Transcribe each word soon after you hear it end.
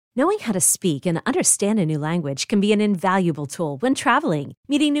Knowing how to speak and understand a new language can be an invaluable tool when traveling,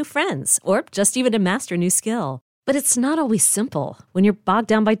 meeting new friends, or just even to master a new skill. But it's not always simple when you're bogged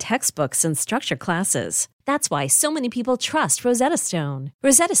down by textbooks and structured classes. That's why so many people trust Rosetta Stone.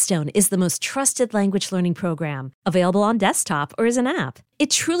 Rosetta Stone is the most trusted language learning program, available on desktop or as an app. It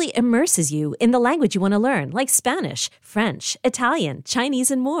truly immerses you in the language you want to learn, like Spanish, French, Italian,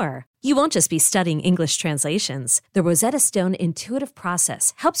 Chinese, and more. You won't just be studying English translations. The Rosetta Stone intuitive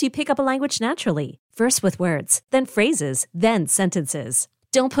process helps you pick up a language naturally, first with words, then phrases, then sentences.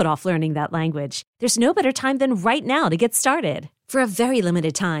 Don't put off learning that language. There's no better time than right now to get started. For a very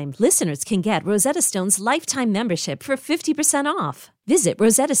limited time, listeners can get Rosetta Stone's lifetime membership for 50% off. Visit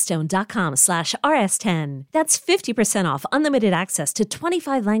rosettastone.com/rs10. That's 50% off unlimited access to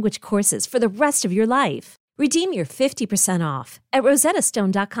 25 language courses for the rest of your life. Redeem your 50% off at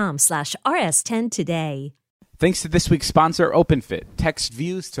rosettastone.com/rs10 today. Thanks to this week's sponsor, OpenFit. Text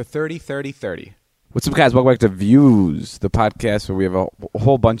views to 303030. What's up, guys? Welcome back to Views, the podcast where we have a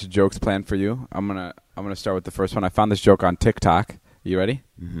whole bunch of jokes planned for you. I'm gonna start with the first one. I found this joke on TikTok. You ready?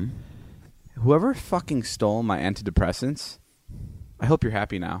 Mm-hmm. Whoever fucking stole my antidepressants, I hope you're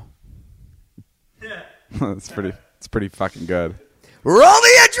happy now. Yeah. It's pretty fucking good. Roll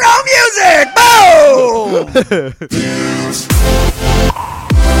the intro music! Boom!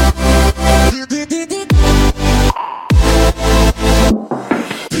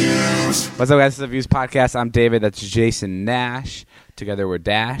 What's up, guys? This is the Views Podcast. I'm David. That's Jason Nash. Together we're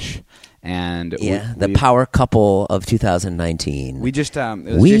Dash. And the power couple of 2019. We just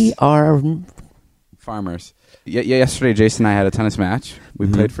we are farmers. Yesterday, Jason and I had a tennis match. We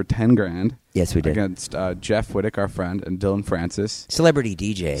played for $10,000. Yes, we did. Against Jeff Whittick, our friend, and Dylan Francis. Celebrity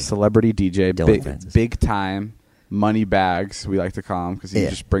DJ. Dylan Francis. Big time money bags, we like to call him, because he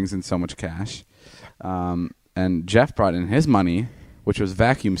just brings in so much cash. And Jeff brought in his money, which was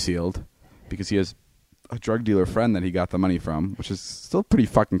vacuum sealed, because he has a drug dealer friend that he got the money from, which is still pretty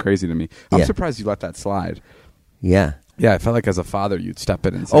fucking crazy to me. I'm surprised you let that slide. Yeah. Yeah, I felt like as a father you'd step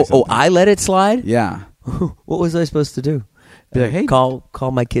in and say something. Oh, I let it slide? Yeah. What was I supposed to do? Be like, hey, call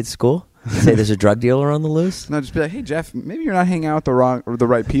my kid's school? Say there's a drug dealer on the loose? No, just be like, hey, Jeff, maybe you're not hanging out with the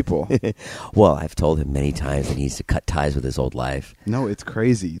right people. Well, I've told him many times that he needs to cut ties with his old life. No, it's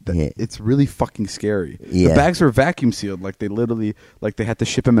crazy. It's really fucking scary. Yeah. The bags were vacuum sealed, like they had to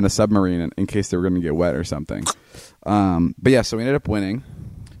ship him in a submarine in case they were going to get wet or something. But yeah, so we ended up winning,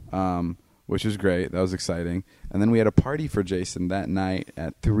 which was great. That was exciting. And then we had a party for Jason that night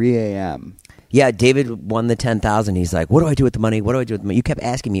at 3 a.m. Yeah, David won the $10,000. He's like, what do I do with the money? What do I do with the money? You kept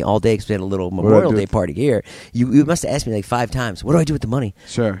asking me all day because we had a little Memorial Day party here. You must have asked me like 5 times, what do I do with the money?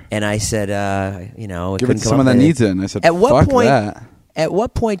 Sure. And I said, give it to someone that needs it. And I said, fuck that. At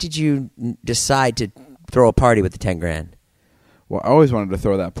what point did you decide to throw a party with the $10,000? Well, I always wanted to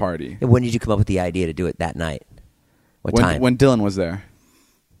throw that party. And when did you come up with the idea to do it that night? What time? When Dylan was there.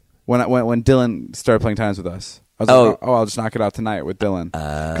 When Dylan started playing tennis with us. I was like, I'll just knock it out tonight with Dylan.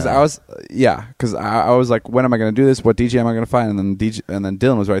 Because I was like, when am I going to do this? What DJ am I going to find? And then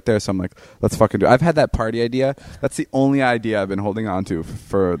Dylan was right there, so I'm like, let's fucking do it. I've had that party idea. That's the only idea I've been holding on to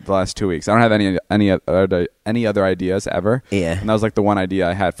for the last 2 weeks. I don't have any other ideas ever. Yeah. And that was like the one idea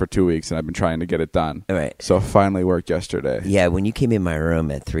I had for 2 weeks, and I've been trying to get it done. All right. So it finally worked yesterday. Yeah, when you came in my room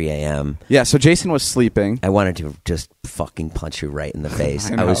at 3 a.m. Yeah, so Jason was sleeping. I wanted to just fucking punch you right in the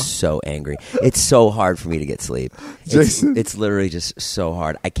face. I was so angry. It's so hard for me to get sleep. Jason. It's literally just so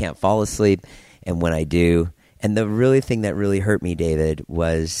hard. I can't fall asleep, and when I do, and the thing that really hurt me, David,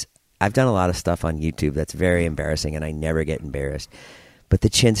 was I've done a lot of stuff on YouTube that's very embarrassing, and I never get embarrassed. But the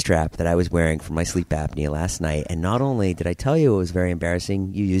chin strap that I was wearing for my sleep apnea last night, and not only did I tell you it was very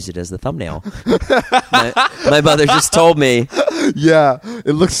embarrassing, you used it as the thumbnail. my mother just told me. Yeah,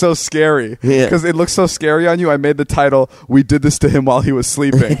 it looks so scary. Because it looks so scary on you, I made the title, "We did this to him while he was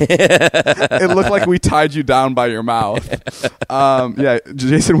sleeping." It looked like we tied you down by your mouth. Yeah,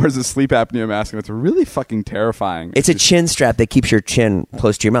 Jason wears a sleep apnea mask, and it's really fucking terrifying. It's a chin strap that keeps your chin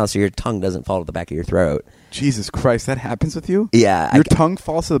close to your mouth so your tongue doesn't fall to the back of your throat. Jesus Christ, that happens with you? Yeah. Your tongue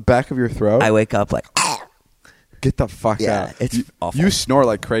falls to the back of your throat? I wake up like, get the fuck out. It's awful. You snore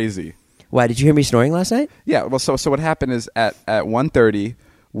like crazy. Why, did you hear me snoring last night? Yeah, well, so what happened is at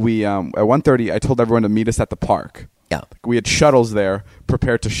 1:30, I told everyone to meet us at the park. Yeah. We had shuttles there,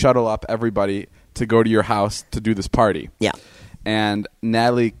 prepared to shuttle up everybody to go to your house to do this party. Yeah. And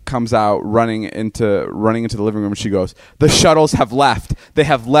Natalie comes out running into the living room, and she goes, "The shuttles have left. They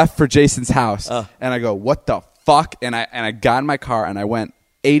have left for Jason's house." And I go, "What the fuck?" And I got in my car and I went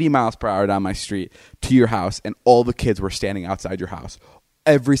 80 miles per hour down my street to your house, and all the kids were standing outside your house.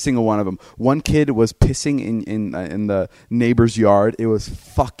 Every single one of them. One kid was pissing in the neighbor's yard. It was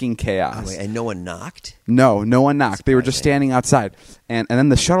fucking chaos. Oh, wait, and no one knocked? No one knocked. They were just standing outside. And then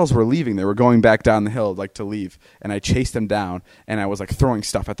the shuttles were leaving. They were going back down the hill like to leave. And I chased them down and I was like throwing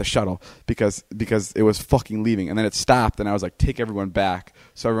stuff at the shuttle because it was fucking leaving. And then it stopped and I was like, take everyone back.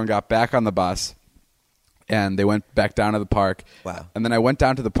 So everyone got back on the bus and they went back down to the park. Wow. And then I went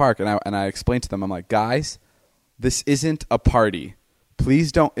down to the park and I explained to them, I'm like, guys, this isn't a party.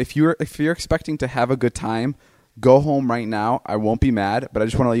 Please don't. If you're expecting to have a good time, go home right now. I won't be mad, but I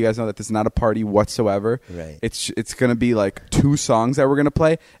just want to let you guys know that this is not a party whatsoever. Right. It's gonna be like 2 songs that we're gonna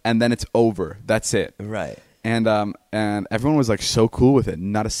play, and then it's over. That's it. Right. And everyone was like so cool with it.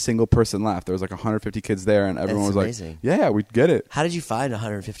 Not a single person laughed. There was like 150 kids there, and everyone was amazing. like, "Yeah, we get it." How did you find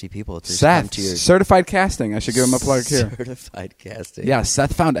 150 people to come Seth, to your certified casting. I should give him a plug here. Certified casting. Yeah,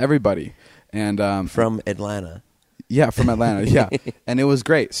 Seth found everybody, and From Atlanta. Yeah, from Atlanta. Yeah. And it was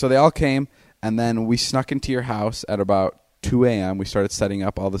great. So they all came, and then we snuck into your house at about 2 a.m. We started setting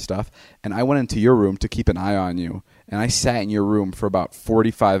up all the stuff, and I went into your room to keep an eye on you, and I sat in your room for about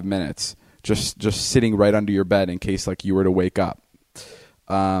 45 minutes, just sitting right under your bed in case like you were to wake up.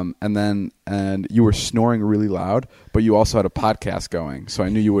 And you were snoring really loud, but you also had a podcast going, so I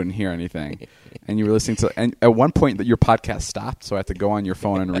knew you wouldn't hear anything. And you were listening to, and at one point that your podcast stopped, so I had to go on your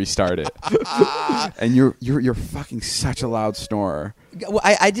phone and restart it. And you're fucking such a loud snorer. Well,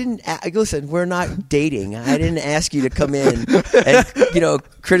 I didn't listen. We're not dating. I didn't ask you to come in and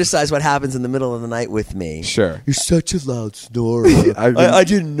criticize what happens in the middle of the night with me. Sure, you're such a loud snorer. I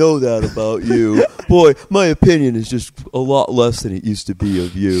didn't know that about you. Boy, my opinion is just a lot less than it used to be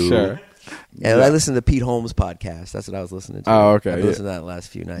of you. Sure. And I listened to Pete Holmes' podcast. That's what I was listening to. Oh, okay. I listened to that the last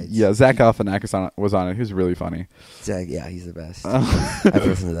few nights. Yeah, Zach Galifianakis was on it. He was really funny. Zach, yeah, he's the best. I've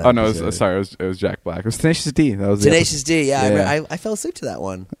listened to that. Oh no, it was Jack Black. It was Tenacious D. That was Tenacious D. Yeah, I fell asleep to that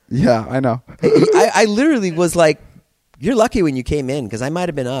one. Yeah, I know. I literally was like, "You're lucky when you came in because I might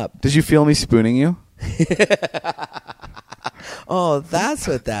have been up." Did you feel me spooning you? Oh, that's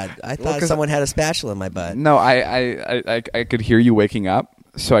what that. I thought someone had a spatula in my butt. No, I could hear you waking up,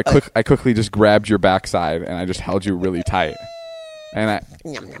 so I quickly just grabbed your backside and I just held you really tight, and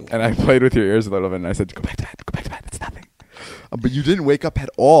I played with your ears a little bit and I said, "Go back to bed. It's nothing." But you didn't wake up at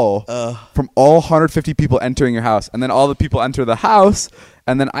all from all 150 people entering your house, and then all the people enter the house,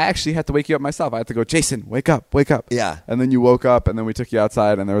 and then I actually had to wake you up myself. I had to go, "Jason, wake up." Yeah. And then you woke up, and then we took you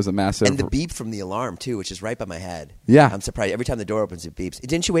outside, and there was a massive... And the beep from the alarm, too, which is right by my head. Yeah. I'm surprised. Every time the door opens, it beeps.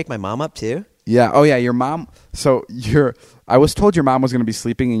 Didn't you wake my mom up, too? Yeah. Oh, yeah, your mom... So I was told your mom was going to be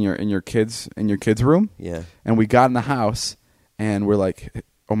sleeping in your kids' room. Yeah. And we got in the house, and we're like,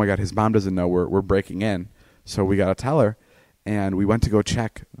 oh, my God, his mom doesn't know we're breaking in. So we got to tell her. And we went to go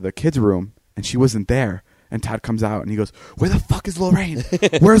check the kids' room, and she wasn't there. And Todd comes out, and he goes, "Where the fuck is Lorraine?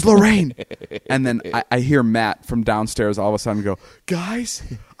 Where's Lorraine?" And then I hear Matt from downstairs all of a sudden go, "Guys,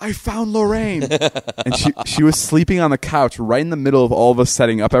 I found Lorraine." And she was sleeping on the couch right in the middle of all of us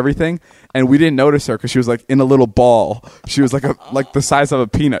setting up everything, and we didn't notice her because she was like in a little ball. She was like the size of a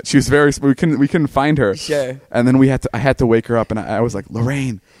peanut. She was very we couldn't find her. Sure. And then I had to wake her up, and I was like,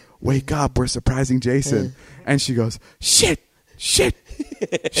 "Lorraine, wake up! We're surprising Jason." And she goes, "Shit.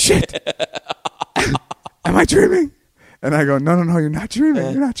 Am I dreaming?" And I go, no, you're not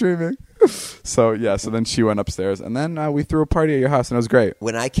dreaming. You're not dreaming. So then she went upstairs, and then we threw a party at your house, and it was great.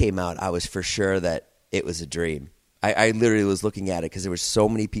 When I came out, I was for sure that it was a dream. I literally was looking at it because there were so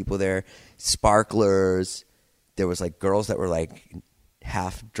many people there, sparklers. There was like girls that were like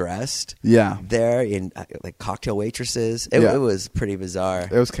half dressed. Yeah. There in like cocktail waitresses. It was pretty bizarre.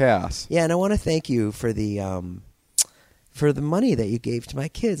 It was chaos. Yeah, and I want to thank you for the money that you gave to my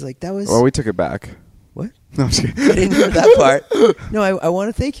kids. Like that was. Well, we took it back. What? No, I'm just kidding. I didn't hear that part. No, I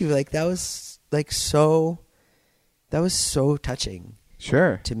want to thank you. Like that was so touching.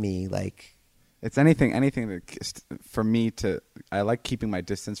 Sure. To me, like it's anything that for me to. I like keeping my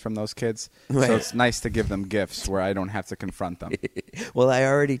distance from those kids, right. So it's nice to give them gifts where I don't have to confront them. Well, I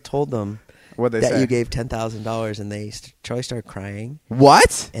already told them What'd they that say? you gave $10,000, and Charlie started crying.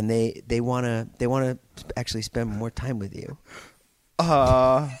 What? And they wanna actually spend more time with you.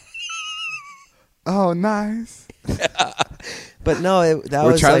 Oh, nice. But no, that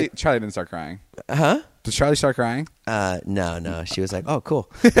was Charlie. like, Charlie didn't start crying. Huh? Did Charlie start crying? No. She was like, "Oh,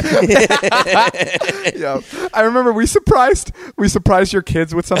 cool." Yeah, I remember we surprised your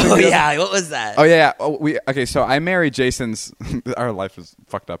kids with something. Oh yeah, what was that? Oh yeah. Okay. So I married Jason's. Our life is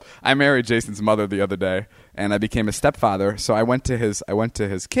fucked up. I married Jason's mother the other day, and I became a stepfather. So I went to his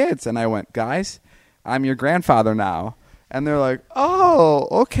kids, and I went, "Guys, I'm your grandfather now." And they're like, "Oh,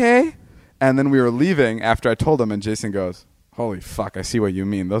 okay." And then we were leaving after I told them, and Jason goes, Holy fuck, I see what you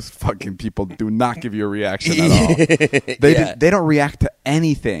mean. Those fucking people do not give you a reaction at all. They don't react to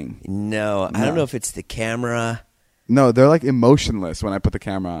anything. No, I don't know if it's the camera. No, they're like emotionless when I put the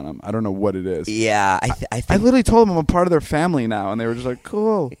camera on them. I don't know what it is. Yeah, I think I literally told them I'm a part of their family now, and they were just like,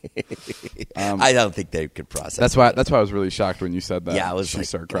 cool. I don't think they could process That's why I was really shocked when you said that. Yeah, She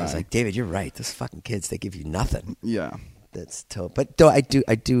started crying. I was like, David, you're right. Those fucking kids, they give you nothing. Yeah. That's tough. But though I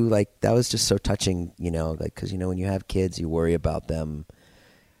do like that was just so touching, like because when you have kids, you worry about them,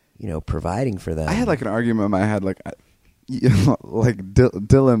 providing for them. I had like an argument in my head, like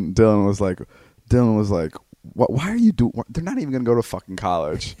Dylan was like, why are you doing? They're not even gonna go to fucking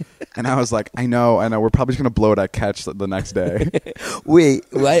college, and I was like, I know, we're probably just gonna blow it at catch the next day. Wait,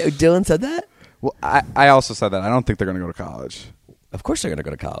 why? Dylan said that? Well, I also said that I don't think they're gonna go to college. Of course they're gonna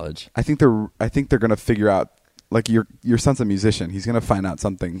go to college. I think they're gonna figure out. Like your son's a musician. He's gonna find out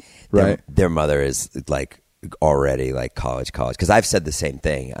something, right? Their mother is like already like college. Because I've said the same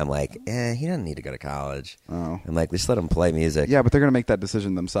thing. I'm like, he doesn't need to go to college. Oh, I'm like, just let him play music. Yeah, but they're gonna make that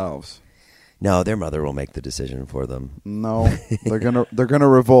decision themselves. No, their mother will make the decision for them. No, they're gonna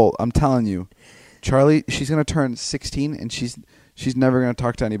revolt. I'm telling you, Charlie. She's gonna turn 16, and she's never gonna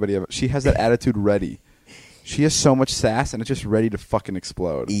talk to anybody. She has that attitude ready. She has so much sass, and it's just ready to fucking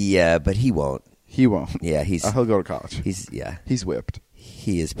explode. Yeah, but he won't. He won't. Yeah, he'll go to college. He's whipped.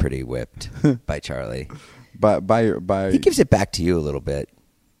 He is pretty whipped by Charlie. By he gives it back to you a little bit.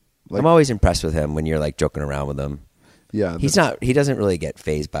 Like, I'm always impressed with him when you're like joking around with him. Yeah, he doesn't really get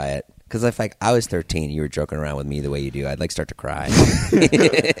fazed by it. Because if like I was 13, you were joking around with me the way you do, I'd like start to cry.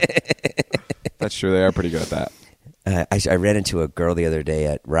 That's true. They are pretty good at that. I ran into a girl the other day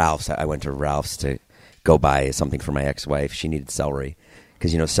at Ralph's. I went to Ralph's to go buy something for my ex-wife. She needed celery.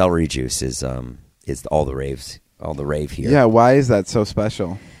 Because celery juice is all the rave here. Yeah, why is that so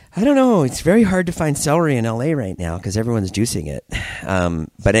special? I don't know. It's very hard to find celery in LA right now because everyone's juicing it.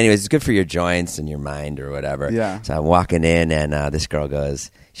 But anyways, it's good for your joints and your mind or whatever. Yeah. So I'm walking in and this girl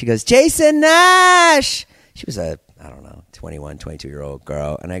goes, Jason Nash. She was a 21, 22-year-old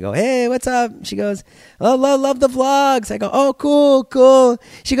girl. And I go, hey, what's up? She goes, oh, love the vlogs. I go, oh, cool.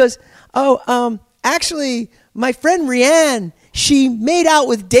 She goes, actually, my friend Rianne, she made out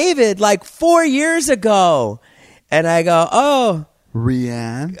with David like 4 years ago. And I go, oh.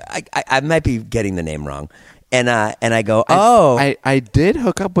 Rianne? I might be getting the name wrong. And I go, oh. I did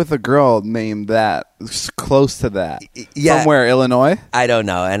hook up with a girl named that, close to that. Yeah. Somewhere, Illinois? I don't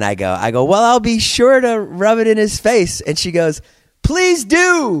know. And I go, well, I'll be sure to rub it in his face. And she goes, please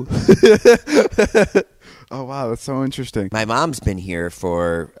do. Oh, wow. That's so interesting. My mom's been here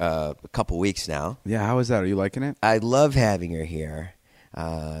for a couple weeks now. Yeah, how is that? Are you liking it? I love having her here.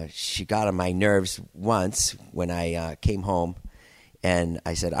 She got on my nerves once when I came home. And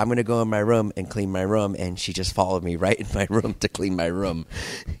I said, I'm going to go in my room and clean my room. And she just followed me right in my room to clean my room.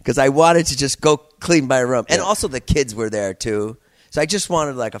 Because I wanted to just go clean my room. And also the kids were there, too. So I just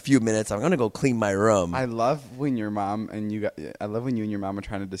wanted like a few minutes. I'm going to go clean my room. I love when your mom and you and your mom are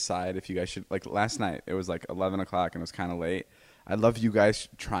trying to decide if you guys should, like last night, it was like 11 o'clock and it was kind of late. I love you guys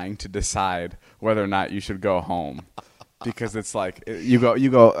trying to decide whether or not you should go home. Because it's like, you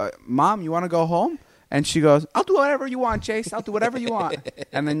go, Mom, you want to go home? And she goes, I'll do whatever you want, Chase. I'll do whatever you want.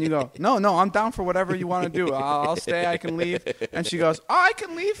 And then you go, no, I'm down for whatever you want to do. I'll stay. I can leave. And she goes, oh, I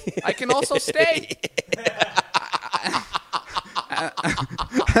can leave. I can also stay.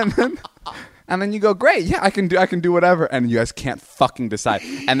 And then you go, great, yeah, I can do whatever. And you guys can't fucking decide.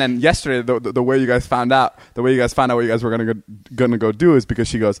 And then yesterday, the way you guys found out what you guys were gonna go do is because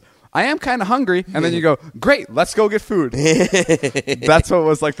she goes, I am kind of hungry. And then you go, great, let's go get food. That's what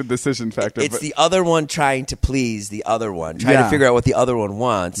was like the decision factor. It's the other one trying to please the other one, trying to figure out what the other one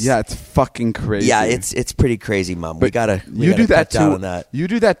wants. Yeah, it's fucking crazy. Yeah, it's pretty crazy, Mom. But we gotta do that cut too. down on that. You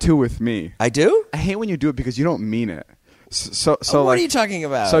do that too with me. I do? I hate when you do it because you don't mean it. So what are you talking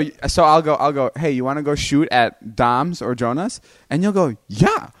about? So I'll go, hey, you want to go shoot at Dom's or Jonas? And you'll go,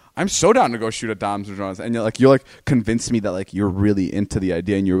 yeah, I'm so down to go shoot at Dom's or Jonas. And you're like convince me that like you're really into the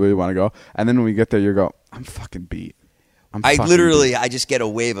idea and you really want to go. And then when we get there, you go, I'm fucking beat. I just get a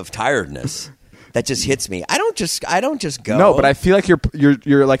wave of tiredness. That just hits me. I don't just go. No, but I feel like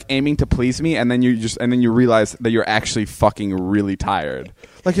you're like aiming to please me, and then you realize that you're actually fucking really tired.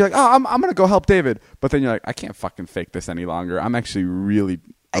 Like you're like, oh, I'm gonna go help David, but then you're like, I can't fucking fake this any longer. I'm actually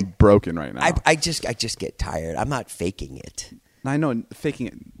I'm broken right now. I just get tired. I'm not faking it. I know faking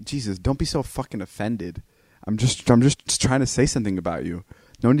it. Jesus, don't be so fucking offended. I'm just trying to say something about you.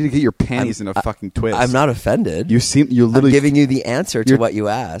 No need to get your panties in a fucking twist. I'm not offended. You literally. I'm giving you the answer to what you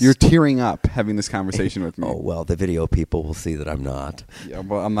asked. You're tearing up having this conversation with me. Oh well, the video people will see that I'm not. Yeah,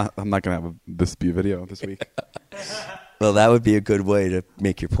 well, I'm not gonna have this be a video this week. Well, that would be a good way to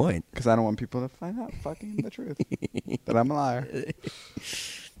make your point. Because I don't want people to find out fucking the truth. That I'm a liar.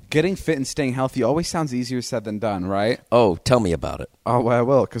 Getting fit and staying healthy always sounds easier said than done, right? Oh, tell me about it. Oh, well, I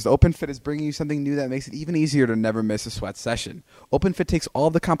will, because OpenFit is bringing you something new that makes it even easier to never miss a sweat session. OpenFit takes all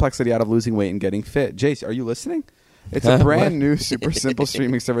the complexity out of losing weight and getting fit. Jace, are you listening? It's a brand new, super simple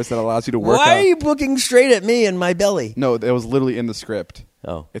streaming service that allows you to work out. Why are you looking straight at me and my belly? No, it was literally in the script.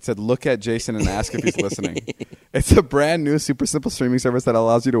 Oh. It said, look at Jason and ask if he's listening. It's a brand new, super simple streaming service that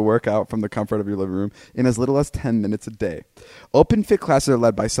allows you to work out from the comfort of your living room in as little as 10 minutes a day. OpenFit classes are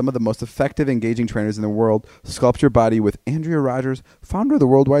led by some of the most effective, engaging trainers in the world. Sculpt your body with Andrea Rogers, founder of the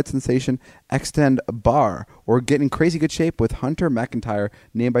worldwide sensation Extend Bar, or get in crazy good shape with Hunter McIntyre,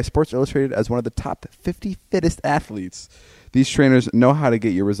 named by Sports Illustrated as one of the top 50 fittest athletes. These trainers know how to get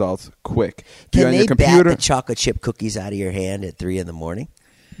your results quick. Can they bat the chocolate chip cookies out of your hand at 3 a.m?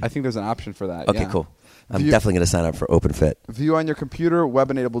 I think there's an option for that. Okay, yeah. cool. I'm definitely going to sign up for OpenFit. View on your computer,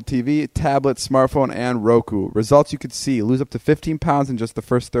 web-enabled TV, tablet, smartphone, and Roku. Results you could see. Lose up to 15 pounds in just the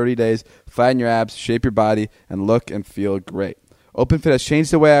first 30 days. Flatten your abs, shape your body, and look and feel great. OpenFit has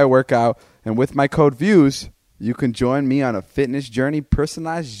changed the way I work out, and with my code VIEWS, you can join me on a fitness journey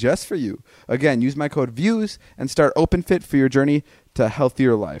personalized just for you. Again, use my code VIEWS and start OpenFit for your journey to a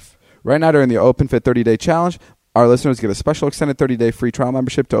healthier life. Right now during the OpenFit 30-day challenge, our listeners get a special extended 30-day free trial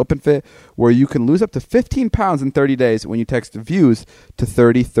membership to OpenFit where you can lose up to 15 pounds in 30 days when you text VIEWS to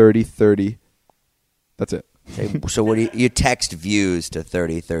 303030. That's it. So what do you text VIEWS to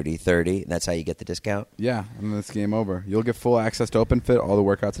 303030, and that's how you get the discount? Yeah, and then it's game over. You'll get full access to OpenFit, all the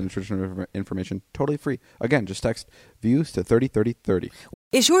workouts and nutritional information totally free. Again, just text VIEWS to 303030.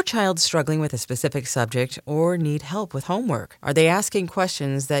 Is your child struggling with a specific subject or need help with homework? Are they asking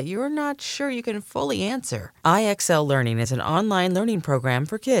questions that you're not sure you can fully answer? IXL Learning is an online learning program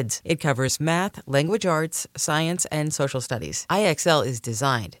for kids. It covers math, language arts, science, and social studies. IXL is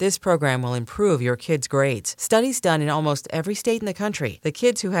designed. This program will improve your kids' grades. Studies done in almost every state in the country. The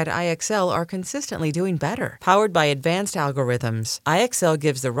kids who had IXL are consistently doing better. Powered by advanced algorithms, IXL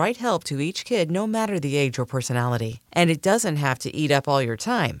gives the right help to each kid no matter the age or personality. And it doesn't have to eat up all your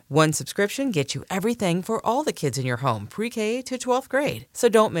time. One subscription gets you everything for all the kids in your home, pre-K to 12th grade. So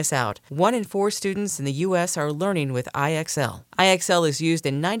don't miss out. 1 in 4 students in the U.S. are learning with IXL. IXL is used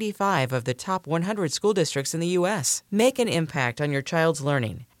in 95 of the top 100 school districts in the U.S. Make an impact on your child's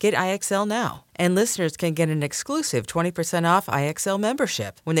learning. Get IXL now. And listeners can get an exclusive 20% off IXL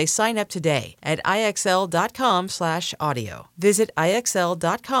membership when they sign up today at IXL.com/audio. Visit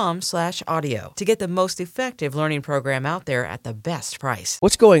IXL.com/audio to get the most effective learning program out there at the best price.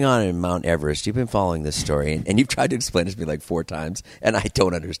 What's going on in Mount Everest? You've been following this story, and you've tried to explain it to me like 4 times, and I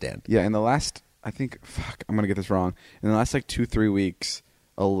don't understand. Yeah, in the last, I'm going to get this wrong. In the last 2-3 weeks,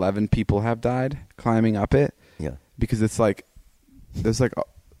 11 people have died climbing up it. Yeah. Because it's like, there's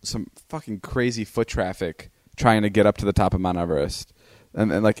some fucking crazy foot traffic trying to get up to the top of Mount Everest.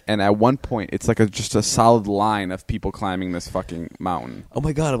 And at one point, it's like just a solid line of people climbing this fucking mountain. Oh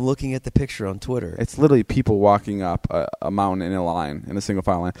my God, I'm looking at the picture on Twitter. It's literally people walking up a mountain in a line, in a single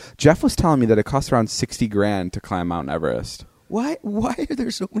file line. Jeff was telling me that it costs around $60,000 to climb Mount Everest. Why are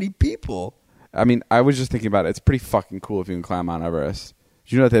there so many people? I mean, I was just thinking about it. It's pretty fucking cool if you can climb Mount Everest.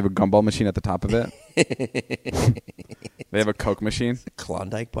 Do you know that they have a gumball machine at the top of it? They have a Coke machine. A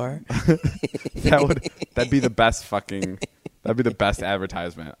Klondike bar? That'd be the best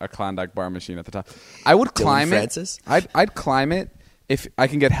advertisement. A Klondike bar machine at the top. I would climb Francis? it. I'd climb it if I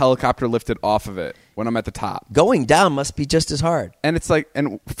can get helicopter lifted off of it when I'm at the top. Going down must be just as hard. And it's like,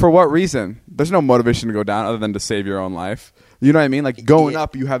 and for what reason? There's no motivation to go down other than to save your own life. You know what I mean? Like going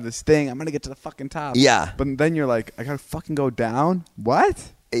up, you have this thing. I'm going to get to the fucking top. Yeah. But then you're like, I got to fucking go down?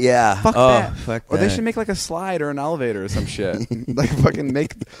 What? Yeah. Fuck that. Fuck or that. they should make like a slide or an elevator or some shit. Like fucking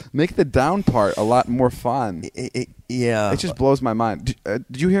make the down part a lot more fun. Yeah. It just blows my mind.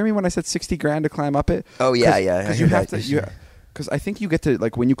 Did you hear me when I said $60,000 to climb up it? Oh yeah, yeah. Because you have to. Because I think you get to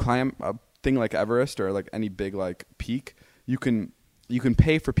like when you climb a thing like Everest or like any big like peak, you can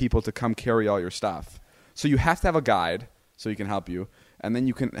pay for people to come carry all your stuff. So you have to have a guide so he can help you, and then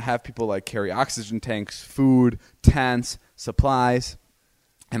you can have people like carry oxygen tanks, food, tents, supplies.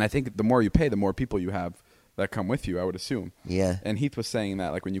 And I think the more you pay, the more people you have that come with you, I would assume. Yeah. And Heath was saying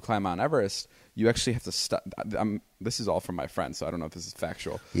that like when you climb Mount Everest, you actually have to stop. This is all from my friend, so I don't know if this is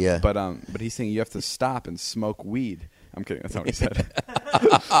factual. Yeah. But he's saying you have to stop and smoke weed. I'm kidding. That's not what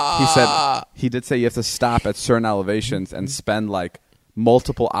he said. He did say you have to stop at certain elevations and spend like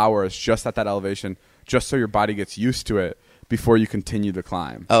multiple hours just at that elevation, just so your body gets used to it before you continue to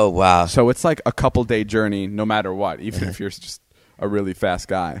climb. Oh wow. So it's like a couple day journey, no matter what, even if you're just a really fast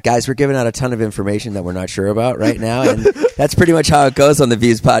guy. Guys, we're giving out a ton of information that we're not sure about right now, and that's pretty much how it goes on the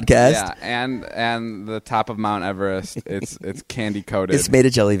Views podcast. Yeah, and the top of Mount Everest, it's candy coated. It's made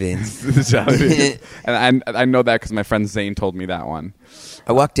of jelly beans. It's jelly beans. And I know that because my friend Zane told me that one.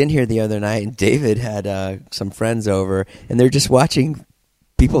 I walked in here the other night, and David had some friends over, and they're just watching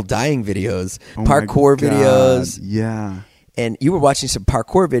people dying videos, parkour videos. Yeah. And you were watching some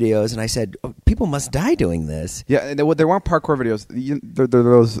parkour videos, and I said, oh, people must die doing this. Yeah, there weren't parkour videos.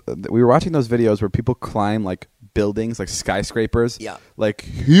 We were watching those videos where people climb like buildings, like skyscrapers. Yeah. Like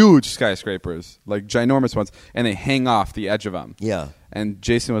huge skyscrapers, like ginormous ones, and they hang off the edge of them. Yeah. And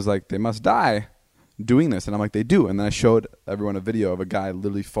Jason was like, they must die doing this. And I'm like, they do. And then I showed everyone a video of a guy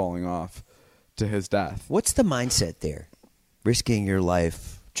literally falling off to his death. What's the mindset there? Risking your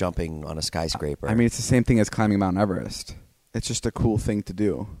life jumping on a skyscraper. I mean, it's the same thing as climbing Mount Everest. It's just a cool thing to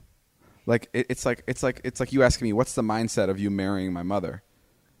do. Like it's like you asking me, what's the mindset of you marrying my mother?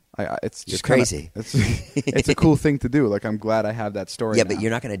 It's just You're crazy. It's a cool thing to do. Like, I'm glad I have that story. Yeah, now. but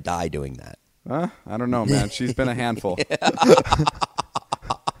you're not going to die doing that. I don't know, man. She's been a handful.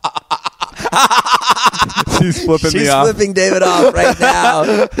 She's flipping me off. She's flipping David off right now.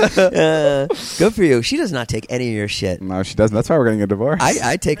 Good for you. She does not take any of your shit. No, she doesn't. That's why we're getting a divorce.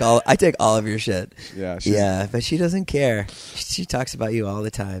 I take all of your shit. Yeah. Yeah, but she doesn't care. She talks about you all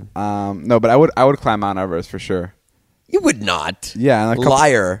the time. No, but I would climb Mount Everest for sure. You would not. Yeah,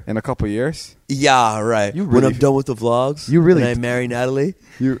 liar. In a couple years. Yeah, right. You when really- I'm done with the vlogs, You really- and I marry Natalie.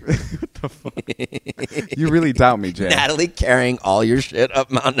 You what the fuck? You really doubt me, Jay. Natalie carrying all your shit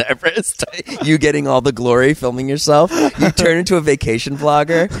up Mount Everest. You getting all the glory, filming yourself. You turn into a vacation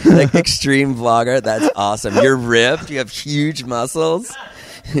vlogger, like extreme vlogger. That's awesome. You're ripped. You have huge muscles.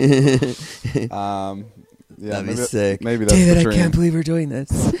 Yeah, That'd be sick. Maybe that's David, the I dream. can't believe we're doing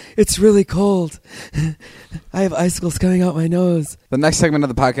this. It's really cold. I have icicles coming out my nose. The next segment of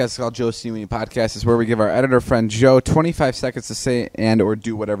the podcast is called Joe Sweeney Podcast. Is where we give our editor friend Joe 25 seconds to say and or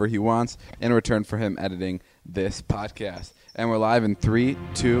do whatever he wants in return for him editing this podcast. And we're live in 3,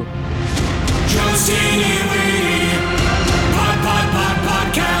 2. Joe Sweeney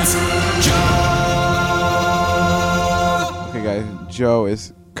Podcast. Joe. Okay, guys. Joe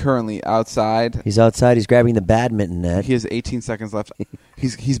is currently outside. He's outside. He's grabbing the badminton net. He has 18 seconds left.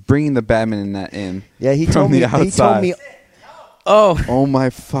 He's bringing the badminton net in. Yeah, he from told me. the He told outside. me. Oh, Oh my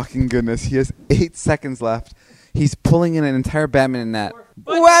fucking goodness! He has 8 seconds left. He's pulling in an entire badminton net.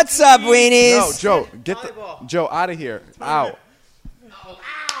 what's up, weenies? No, Joe, Joe out of here! Ow!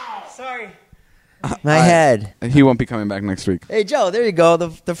 Sorry. My head. He won't be coming back next week. Hey, Joe, there you go.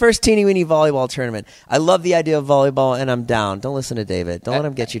 The first teeny weeny volleyball tournament. I love the idea of volleyball, and I'm down. Don't listen to David. Don't let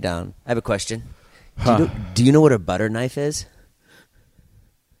him get you down. I have a question. Do you know what a butter knife is?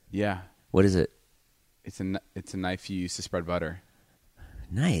 Yeah, What is it? it's a knife you use to spread butter.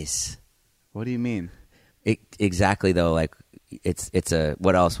 Nice. What do you mean? Exactly, though. Like, it's a,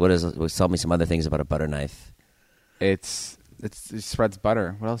 what else? Tell me some other things about a butter knife. It spreads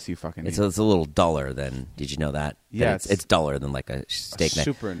butter. What else do you fucking It's need? a little duller than, did you know that? Yeah, It's duller than like a steak knife.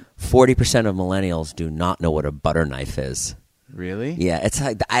 super. 40% of millennials do not know what a butter knife is. Really? Yeah, it's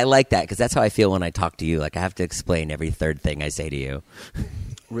like, I like that because that's how I feel when I talk to you. Like, I have to explain every third thing I say to you.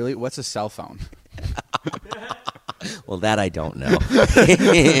 Really? What's a cell phone? Well, that I don't know.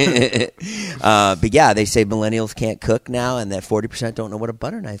 But yeah, they say millennials can't cook now, and that 40% don't know what a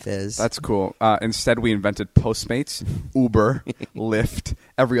butter knife is. That's cool. Instead, we invented Postmates, Uber, Lyft,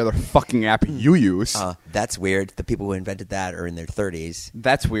 every other fucking app you use. That's weird. The people who invented that are in their 30s.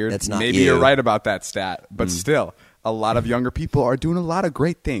 That's weird. That's not Maybe you. you're right about that stat, but still, a lot of younger people are doing a lot of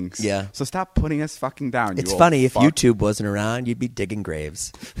great things. Yeah. So stop putting us fucking down. It's you funny, old if fuck. YouTube wasn't around, you'd be digging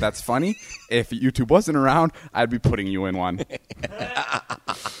graves. That's funny. If YouTube wasn't around, I'd be putting you in one.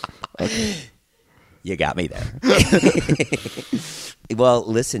 You got me there. Well,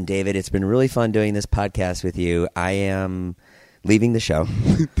 listen, David, it's been really fun doing this podcast with you. I am leaving the show.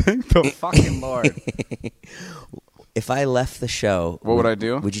 Thank the fucking Lord. If I left the show, What would I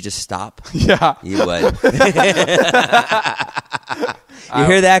do? Would you just stop? Yeah. You would. You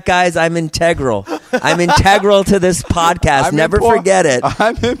hear that, guys? I'm integral. I'm integral to this podcast. I'm Never important. forget it.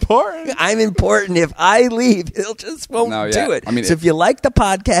 I'm important. I'm important. If I leave, he'll just won't No, yeah. do it. I mean, so if you like the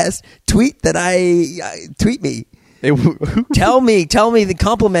podcast, tweet that tweet me. Tell me,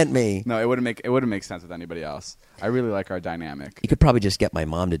 compliment me. No, it wouldn't make sense with anybody else. I really like our dynamic. You could probably just get my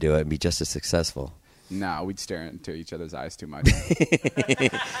mom to do it and be just as successful. No, we'd stare into each other's eyes too much.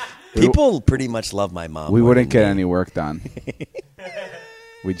 People pretty much love my mom. We more wouldn't than get me. any work done.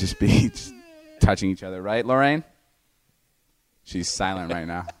 We'd just be just touching each other, right, Lorraine? She's silent right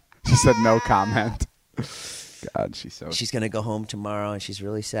now. She said no comment. God, She's going to go home tomorrow, and she's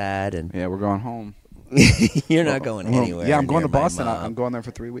really sad. And yeah, we're going home. You're not going anywhere. Yeah, I'm going near to my Boston. mom. I'm going there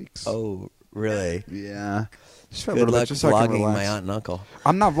for 3 weeks. Oh, really? Yeah. Just for a Good little luck bit, just so I can vlogging relax. my aunt and uncle.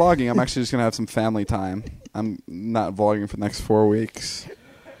 I'm not vlogging. I'm actually just going to have some family time. I'm not vlogging for the next 4 weeks.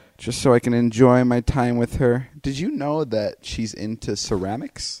 Just so I can enjoy my time with her. Did you know that she's into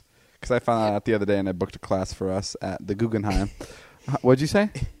ceramics? Because I found out the other day and I booked a class for us at the Guggenheim. What'd you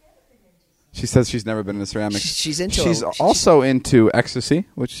say? She says she's never been into ceramics. She's into. She's also into ecstasy,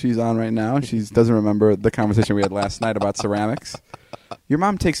 which she's on right now. She doesn't remember the conversation we had last night about ceramics. Your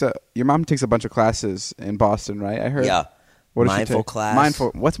mom takes a bunch of classes in Boston, right? I heard. Yeah. What does she Mindful take? class.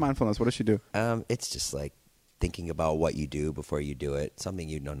 What's mindfulness? What does she do? It's just like thinking about what you do before you do it. Something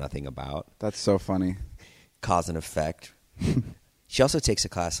you know nothing about. That's so funny. Cause and effect. She also takes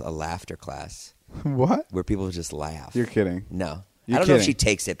a laughter class What? where people just laugh. You're kidding. No. You're I don't know if kidding. she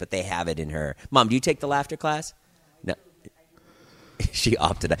takes it, but they have it in her. Mom, do you take the laughter class? No. She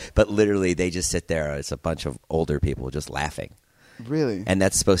opted out. But literally, they just sit there. It's a bunch of older people just laughing. Really? And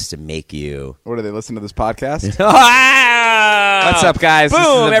that's supposed to make you... What do they listen to this podcast? What's What's up, guys? Boom, This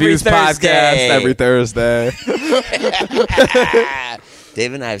is the every Views Thursday. podcast every Thursday.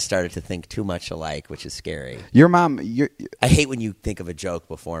 Dave and I have started to think too much alike, which is scary. Your mom, I hate when you think of a joke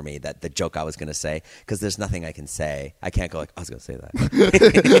before me, that the joke I was going to say, because there's nothing I can say. I can't go like, I was going to say that.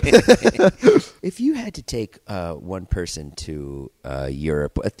 If you had to take one person to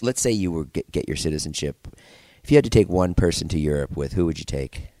Europe, let's say you were get your citizenship. If you had to take one person to Europe with, who would you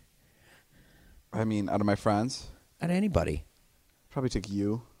take? I mean, out of my friends, Out of anybody. probably take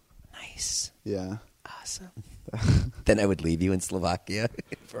you. Nice. Yeah. Awesome. Then I would leave you in Slovakia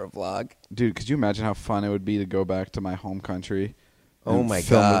for a vlog. Dude, could you imagine how fun it would be to go back to my home country? Oh and my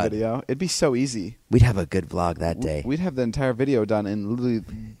film God. a video? It'd be so easy. We'd have a good vlog that day. We'd have the entire video done in literally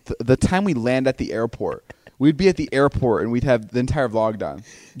the time we land at the airport. We'd be at the airport and we'd have the entire vlog done.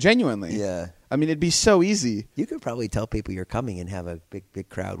 Genuinely. Yeah. I mean, it'd be so easy. You could probably tell people you're coming and have a big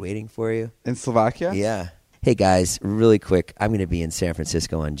crowd waiting for you. In Slovakia? Yeah. Hey, guys, really quick. I'm going to be in San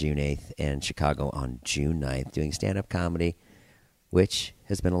Francisco on June 8th and Chicago on June 9th doing stand-up comedy, which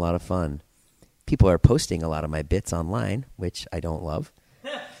has been a lot of fun. People are posting a lot of my bits online, which I don't love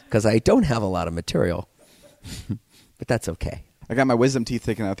because I don't have a lot of material. But that's okay. I got my wisdom teeth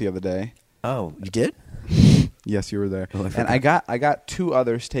taken out the other day. Oh, you did? Yes, you were there. Oh, I and I got two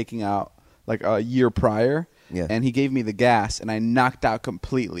others taken out like a year prior. Yeah. And he gave me the gas, and I knocked out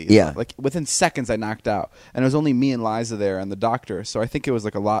completely. Yeah. Like within seconds, I knocked out. And it was only me and Liza there and the doctor. So I think it was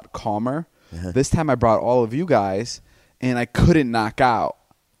like a lot calmer. Uh-huh. This time I brought all of you guys, and I couldn't knock out.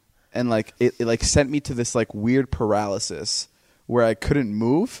 And like it like sent me to this like weird paralysis where I couldn't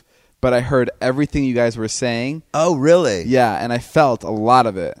move, but I heard everything you guys were saying. Oh, really? Yeah, and I felt a lot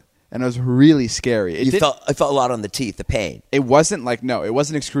of it. And it was really scary. I felt a lot on the teeth, the pain. It wasn't like it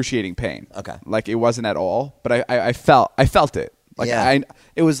wasn't excruciating pain. Okay. Like it wasn't at all. But I felt it. Like Yeah.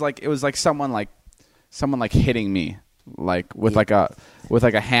 it was like someone hitting me like with like a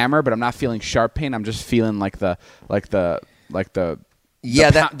hammer, but I'm not feeling sharp pain. I'm just feeling the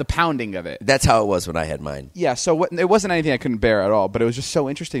pounding of it. That's how it was when I had mine. Yeah, so it wasn't anything I couldn't bear at all, but it was just so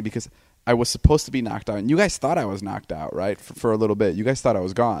interesting because I was supposed to be knocked out. And you guys thought I was knocked out, right? For a little bit. You guys thought I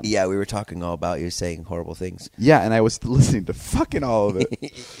was gone. Yeah, we were talking all about you saying horrible things. Yeah, and I was listening to fucking all of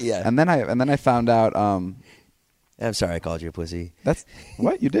it. Yeah. And then I found out I'm sorry I called you a pussy. that's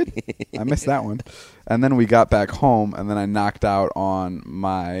what you did. I missed that one. And then we got back home, and then I knocked out on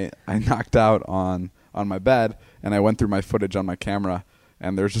my bed, and I went through my footage on my camera,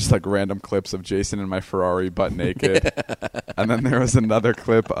 and there's just like random clips of Jason in my Ferrari butt naked. And then there was another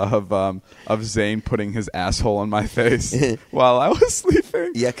clip of Zane putting his asshole on my face while I was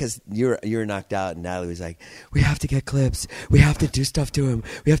sleeping. Yeah, because you were knocked out, and Natalie was like, "We have to get clips. We have to do stuff to him.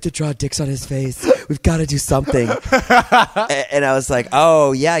 We have to draw dicks on his face. We've got to do something." And I was like,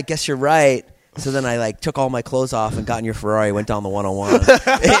 "Oh yeah, I guess you're right." So then I took all my clothes off and got in your Ferrari, went down the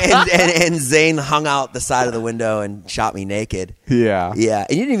 101, and Zane hung out the side of the window and shot me naked. Yeah. Yeah,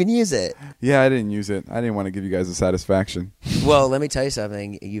 and you didn't even use it. Yeah, I didn't use it. I didn't want to give you guys the satisfaction. Well, let me tell you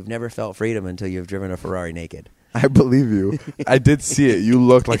something. You've never felt freedom until you've driven a Ferrari naked. I believe you. I did see it. You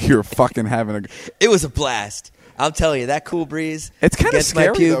looked like you were fucking having a... It was a blast. I'm telling you, that cool breeze. It's kind of against my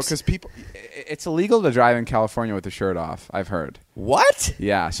scary, though, pubes. because people... It's illegal to drive in California with the shirt off, I've heard. What?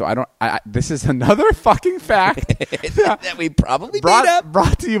 Yeah, so I don't... this is another fucking fact That we probably made up.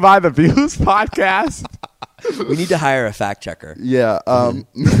 brought to you by the Views Podcast. We need to hire a fact checker. Yeah,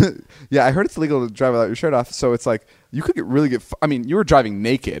 yeah, I heard it's illegal to drive without your shirt off, so it's like, you could really get... I mean, you were driving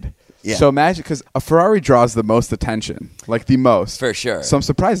naked, Yeah. So imagine, because a Ferrari draws the most attention, like the most. For sure. So I'm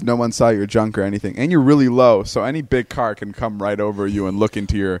surprised no one saw your junk or anything. And you're really low, so any big car can come right over you and look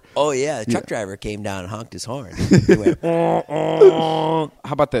into your... Oh, yeah. The truck driver came down and honked his horn. He went, How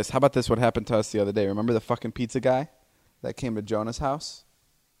about this? What happened to us the other day? Remember the fucking pizza guy that came to Jonah's house?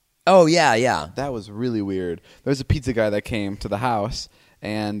 oh, yeah, yeah. That was really weird. There was a pizza guy that came to the house,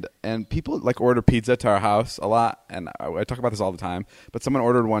 and people like order pizza to our house a lot, and I talk about this all the time. But someone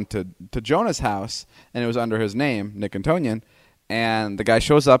ordered one to Jonah's house, and it was under his name, Nick Antonian. And the guy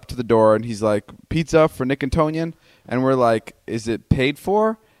shows up to the door, and he's like, "Pizza for Nick Antonian," and we're like, "Is it paid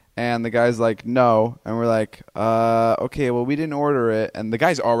for?" And the guy's like, "No," and we're like, "Okay, well, we didn't order it." And the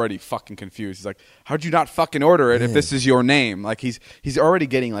guy's already fucking confused. He's like, "How'd you not fucking order it if this is your name?" Like he's already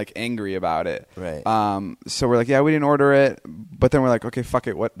getting like angry about it. Right. So we're like, "Yeah, we didn't order it," but then we're like, "Okay, fuck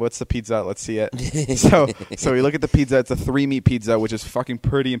it. What's the pizza? Let's see it." so we look at the pizza. It's a 3-meat pizza, which is fucking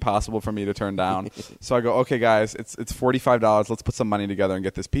pretty impossible for me to turn down. So I go, "Okay, guys, it's $45. Let's put some money together and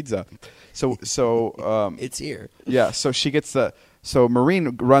get this pizza." So It's here. yeah. So she gets So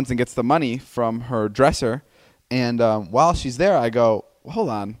Maureen runs and gets the money from her dresser, and while she's there, I go, "Hold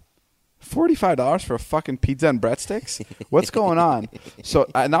on, $45 for a fucking pizza and breadsticks? What's going on?" So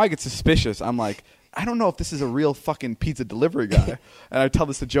now I get suspicious. I'm like, I don't know if this is a real fucking pizza delivery guy. And I tell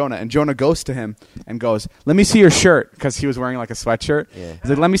this to Jonah, and Jonah goes to him and goes, "Let me see your shirt," because he was wearing like a sweatshirt. Yeah. He's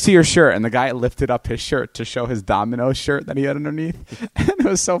like, "Let me see your shirt," and the guy lifted up his shirt to show his Domino's shirt that he had underneath. And it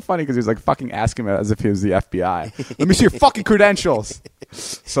was so funny because he was like fucking asking him as if he was the FBI. "Let me see your fucking credentials."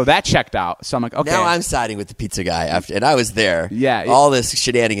 So that checked out. So I'm like, okay. Now I'm siding with the pizza guy after, and I was there. Yeah. All this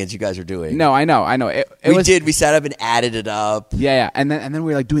shenanigans you guys are doing. No, I know. We sat up and added it up. Yeah. And then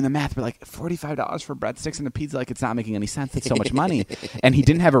we were like doing the math. We're like, $45 for breadsticks and a pizza. Like, it's not making any sense. It's so much money. And he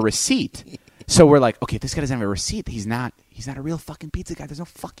didn't have a receipt. So we're like, okay, if this guy doesn't have a receipt, he's not a real fucking pizza guy. There's no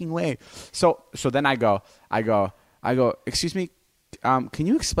fucking way. So then I go, "Excuse me, can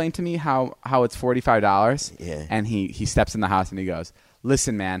you explain to me how it's $45? Yeah. And he steps in the house and he goes,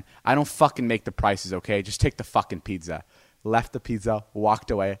 "Listen, man, I don't fucking make the prices, okay? Just take the fucking pizza." Left the pizza, walked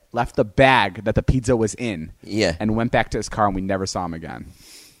away, left the bag that the pizza was in, Yeah. and went back to his car, and we never saw him again.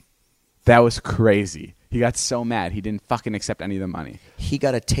 That was crazy. He got so mad. He didn't fucking accept any of the money. He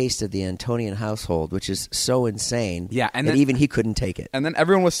got a taste of the Antonian household, which is so insane. Yeah, and that then- even he couldn't take it. And then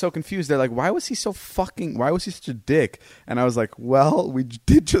everyone was so confused. They're like, why was he such a dick? And I was like, well, we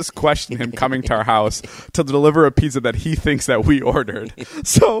did just question him coming to our house to deliver a pizza that he thinks that we ordered.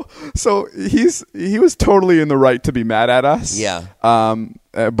 So he was totally in the right to be mad at us. Yeah.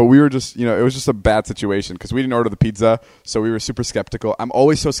 But we were just, it was just a bad situation because we didn't order the pizza, so we were super skeptical. I'm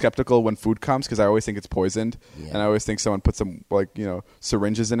always so skeptical when food comes because I always think it's poisoned, and I always think someone put some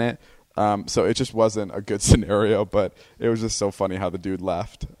syringes in it. So it just wasn't a good scenario, but it was just so funny how the dude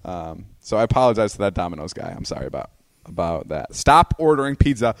left. So I apologize to that Domino's guy. I'm sorry about that. Stop ordering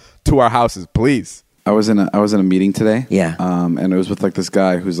pizza to our houses, please. I was in a meeting today. Yeah. And it was with like this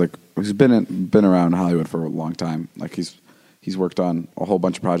guy who's been around Hollywood for a long time. Like he's worked on a whole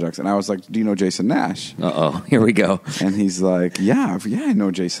bunch of projects. And I was like, "Do you know Jason Nash?" Uh-oh, here we go. And he's like, yeah, I know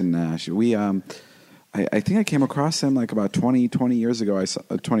Jason Nash. We, I think I came across him like about 22 years ago. I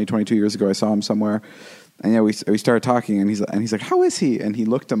saw him somewhere. And yeah, we started talking, and he's like, "How is he?" And he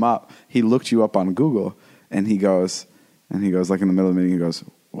looked him up. He looked you up on Google, and he goes like in the middle of the meeting, he goes,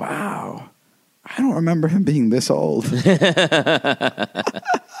 "Wow, I don't remember him being this old."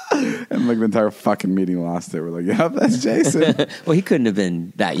 And like the entire fucking meeting lost it. We're like, "Yeah, that's Jason." Well, he couldn't have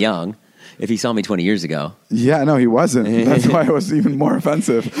been that young if he saw me 20 years ago. Yeah, no, he wasn't. That's why it was even more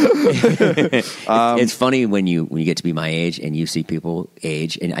offensive. It's funny when you get to be my age and you see people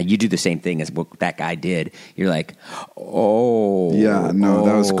age and you do the same thing as what that guy did. You're like, oh. Yeah, no,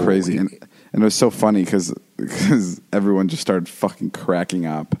 that was crazy. And it was so funny because everyone just started fucking cracking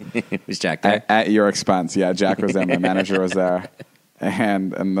up. Was Jack there? At your expense. Yeah, Jack was there. My manager was there.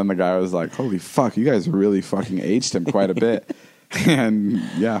 And then the guy was like, "Holy fuck, you guys really fucking aged him quite a bit." And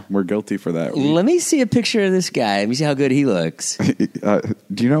yeah, we're guilty for that. Let me see a picture of this guy. Let me see how good he looks. Do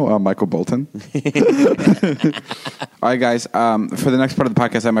you know Michael Bolton? All right, guys. For the next part of the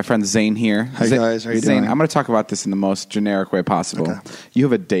podcast, I have my friend Zane here. Hi, guys. How you Zane, doing? I'm going to talk about this in the most generic way possible. Okay. You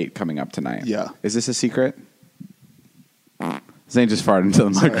have a date coming up tonight. Yeah. Is this a secret? Zane just farted into the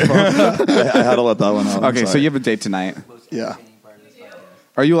microphone. I had to let that one out. I'm Okay, so sorry. you have a date tonight. Yeah.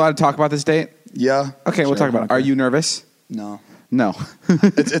 Are you allowed to talk about this date? Yeah. Okay, we'll Sure, talk about it. okay. Are you nervous? No. No.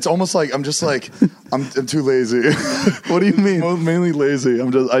 It's almost like I'm too lazy. What do you mean? Well, mainly lazy.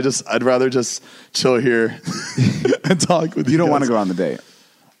 I'd rather just chill here and talk with you. You don't want to guys. go on the date.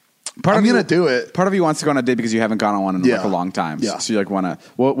 I'm going to do it. Part of you wants to go on a date because you haven't gone on one in like Yeah. a long time. Yeah. So you like want to.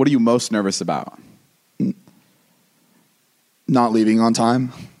 What are you most nervous about? Not leaving on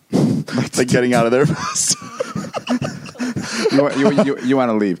time. Like getting out of there fast. You want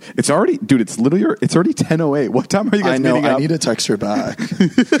to leave? It's already, dude. It's literally. It's already 10:08. What time are you guys I know. meeting up? I need to text her back.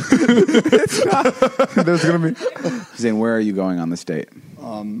 There's gonna be. Zane, where are you going on this date?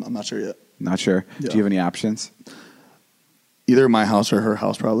 I'm not sure yet. Not sure. Yeah. Do you have any options? Either my house or her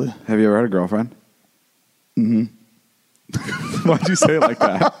house, probably. Have you ever had a girlfriend? Mm-hmm. Why'd you say it like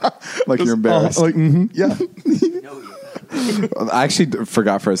that? Like you're embarrassed. Yeah. I actually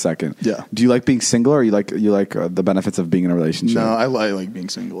forgot for a second. Yeah. Do you like being single, or you like the benefits of being in a relationship? No, I like being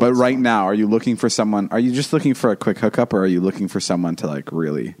single. But right now, are you looking for someone? Are you just looking for a quick hookup, or are you looking for someone to like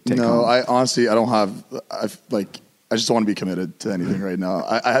really take No, home? I honestly, I don't have. I just don't want to be committed to anything right now.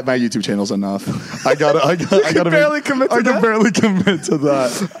 I have my YouTube channel's enough. I gotta barely commit to I that? can barely commit to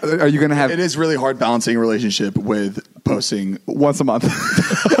that. Are you gonna have It is really hard balancing a relationship with posting. once a month?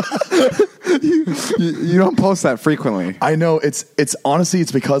 you don't post that frequently. I know it's honestly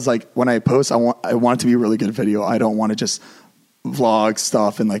it's because like when I post, I want it to be a really good video. I don't want to just vlog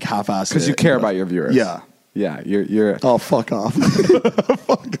stuff and like half-ass it. Because you care about your viewers. Yeah. Yeah, you're. Oh, fuck off.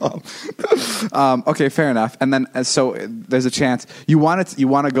 Fuck off. Okay, fair enough. And then, so there's a chance you want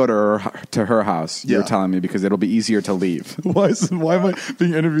to go to her house. You were Yeah. telling me because it'll be easier to leave. Why am I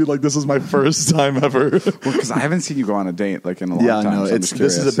being interviewed like this is my first time ever? Well, because I haven't seen you go on a date like in a long Yeah, time. no, so I'm just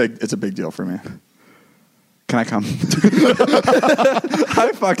this is curious. it's a big deal for me. Can I come?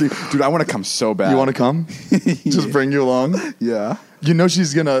 I fucking dude, I want to come so bad. You want to come? Just bring you along. Yeah. You know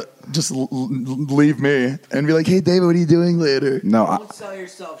she's gonna just leave me and be like, "Hey, David, what are you doing later?" No. Don't sell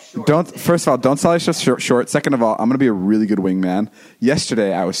yourself short. First of all, don't sell yourself short. Second of all, I'm going to be a really good wingman.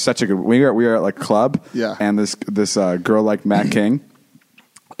 Yesterday, I was such a good. We were at like club. Yeah. And this girl like Matt King.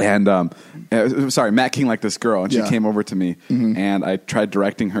 And Matt King liked this girl, and she Yeah. came over to me, and I tried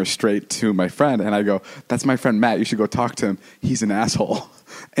directing her straight to my friend, and I go, "That's my friend Matt. You should go talk to him. He's an asshole."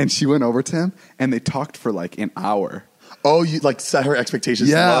 And she went over to him, and they talked for like an hour. Oh, you like set her expectations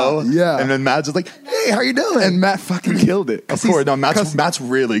Yeah, low. yeah. And then Matt's just like, "Hey, how you doing?" And Matt fucking killed it. of course, no, Matt's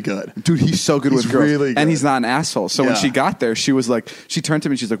really good. Dude, he's so good He's with girls. really good. And he's not an asshole. So when Yeah. she got there, she was like, she turned to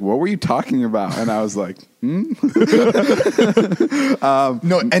me and she's like, "What were you talking about?" And I was like, No,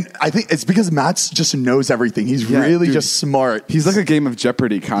 and I think it's because Matt just knows everything. He's Yeah, really dude. just smart. he's like a game of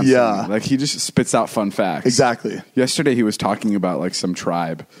Jeopardy constantly. Yeah. Like he just spits out fun facts. Exactly. Yesterday he was talking about like some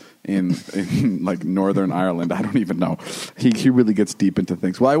tribe in like Northern Ireland. I don't even know. He really gets deep into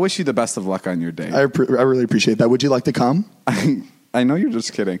things. Well, I wish you the best of luck on your date. I really appreciate that. Would you like to come? I know you're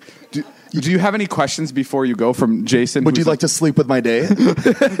just kidding. Do you have any questions before you go from Jason? Would you like to sleep with my date?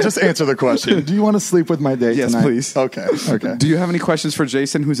 Just answer the question. Do you want to sleep with my date Yes, tonight? please. Okay. Do you have any questions for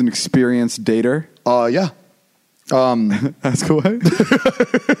Jason, who's an experienced dater? Yeah. Ask away.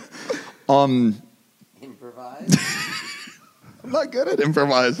 Improvise. I'm not good at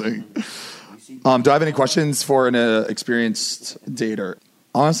improvising. Do I have any questions for an experienced dater?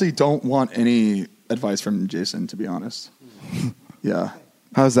 Honestly, don't want any advice from Jason, to be honest. Yeah.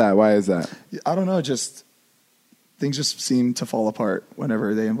 How's that? Why is that? I don't know. Just things just seem to fall apart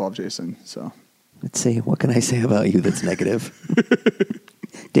whenever they involve Jason. So Let's see. What can I say about you that's negative?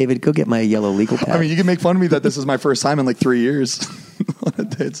 David, go get my yellow legal pad. I mean, you can make fun of me that this is my first time in like 3 years on a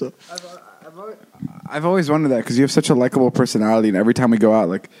date. So I've always wondered that because you have such a likable personality, and every time we go out,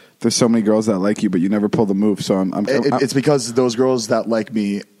 like there's so many girls that like you, but you never pull the move. So it's because those girls that like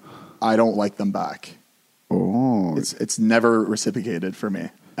me, I don't like them back. oh, It's never reciprocated for me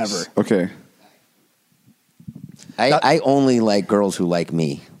ever. okay. I only like girls who like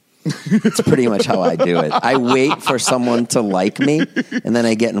me. It's pretty much how I do it. I wait for someone to like me, and then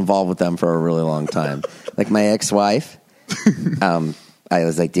I get involved with them for a really long time. Like my ex-wife, I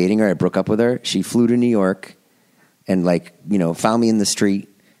was like dating her. I broke up with her. She flew to New York and like, found me in the street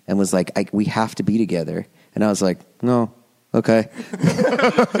and was like, we have to be together. And I was like, no, okay.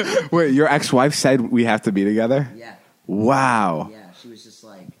 Wait, your ex-wife said we have to be together? Yeah. Wow. Yeah, she was just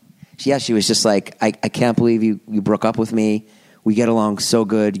like, she was just like, I can't believe you broke up with me. We get along so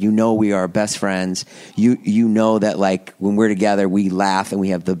good. We are best friends. You know that like when we're together, we laugh and we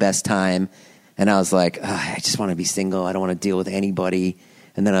have the best time. And I was like, I just want to be single. I don't want to deal with anybody.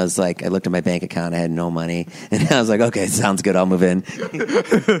 And then I was like, I looked at my bank account. I had no money. And I was like, okay, sounds good. I'll move in.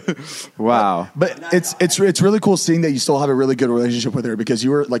 Wow. But it's really cool seeing that you still have a really good relationship with her because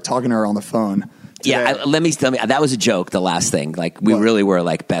you were like talking to her on the phone. Yeah, today. tell me, that was a joke, the last thing. Like, we really were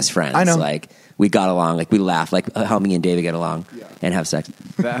like best friends. I know. Like, we got along. Like, we laughed. Like, how me and David get along and have sex.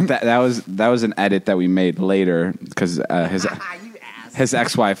 that was an edit that we made later because his his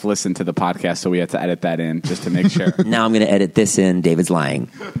ex-wife listened to the podcast, so we had to edit that in just to make sure. Now I'm going to edit this in. David's lying.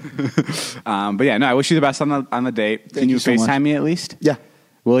 But yeah, no, I wish you the best on the date. Can you so FaceTime much. me at least? Yeah.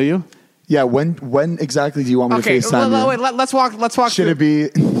 Will you? Yeah. When exactly do you want me to FaceTime you? Wait, let's walk. Should it be?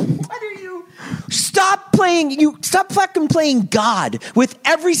 Stop fucking playing God with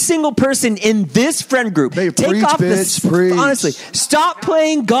every single person in this friend group. Hey, preach, bitch, preach. Honestly, stop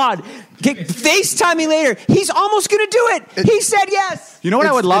playing God. FaceTime me later. He's almost going to do it. He said yes. You know what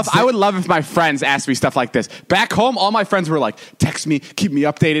I would love? I would love if my friends asked me stuff like this. Back home, all my friends were like, text me, keep me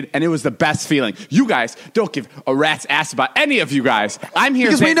updated, and it was the best feeling. You guys don't give a rat's ass about any of you guys. I'm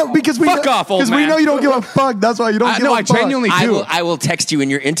here saying, fuck off, old man. Because we know you don't give a fuck. That's why you don't give a fuck. No, I genuinely do. I will text you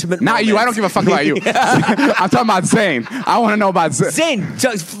in your intimate Not you. I don't give a fuck about you. I'm talking about Zane. I want to know about Zane.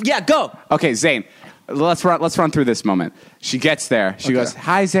 Zane, yeah, go. Okay, Zane. Let's run through this moment. She gets there. She goes,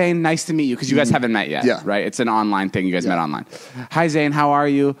 "Hi, Zane. Nice to meet you." Because you guys haven't met yet, right? It's an online thing. You guys met online. "Hi, Zane. How are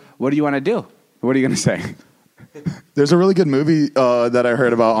you? What do you want to do? What are you going to say?" There's a really good movie that I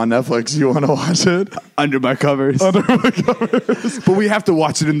heard about on Netflix. You want to watch it? Under my covers. Under my covers. But we have to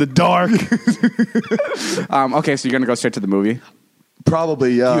watch it in the dark. Okay, so you're going to go straight to the movie?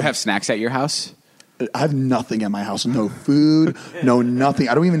 Probably, yeah. Do you have snacks at your house? I have nothing at my house. No food, no nothing.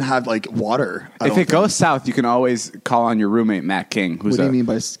 I don't even have like water. If it goes south, you can always call on your roommate, Matt King. What do you mean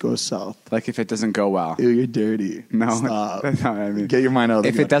by go south? Like if it doesn't go well. Ew, you're dirty. No. Stop. That's not what I mean. Get your mind out of the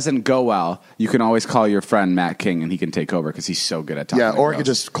If it doesn't go well, you can always call your friend, Matt King, and he can take over because he's so good at talking. Yeah, to or girls. I could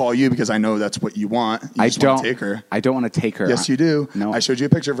just call you because I know that's what you want. You just want to take her. I don't want to take her. Yes, you do. No. I showed you a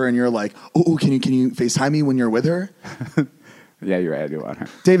picture of her and you're like, oh, can you FaceTime me when you're with her? Yeah, you're right. I do want her.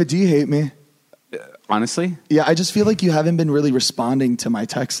 David, do you hate me? Honestly? Yeah, I just feel like you haven't been really responding to my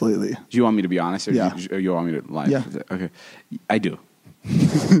texts lately. Do you want me to be honest? Or Yeah. do you want me to lie? Yeah. Okay. I do.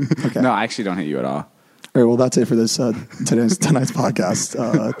 Okay. No, I actually don't hate you at all. All right, well, that's it for this tonight's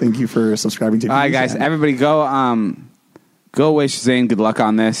podcast. Thank you for subscribing to All right, guys. Everybody go wish Zane good luck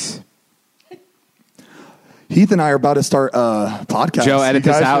on this. Heath and I are about to start a podcast. Joe, edit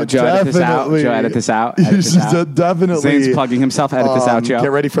this out. Joe, edit this out. Joe, edit this out. Edit this out. Definitely. Zane's plugging himself. Edit this out, Joe. Get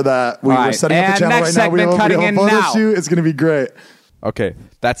ready for that. We're right. setting up And the channel next right now. We segment, have cutting a in photo now. shoot. It's going to be great. Okay,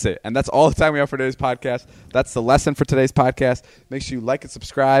 that's it. And that's all the time we have for today's podcast. That's the lesson for today's podcast. Make sure you like and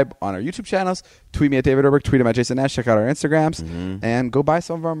subscribe on our YouTube channels. Tweet me at David Urberg. Tweet him at Jason Nash. Check out our Instagrams. And go buy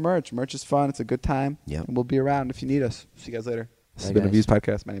some of our merch. Merch is fun. It's a good time. Yep. And we'll be around if you need us. See you guys later. This has Bye, been the guys. Views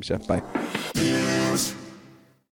Podcast. My name's Jeff. Bye.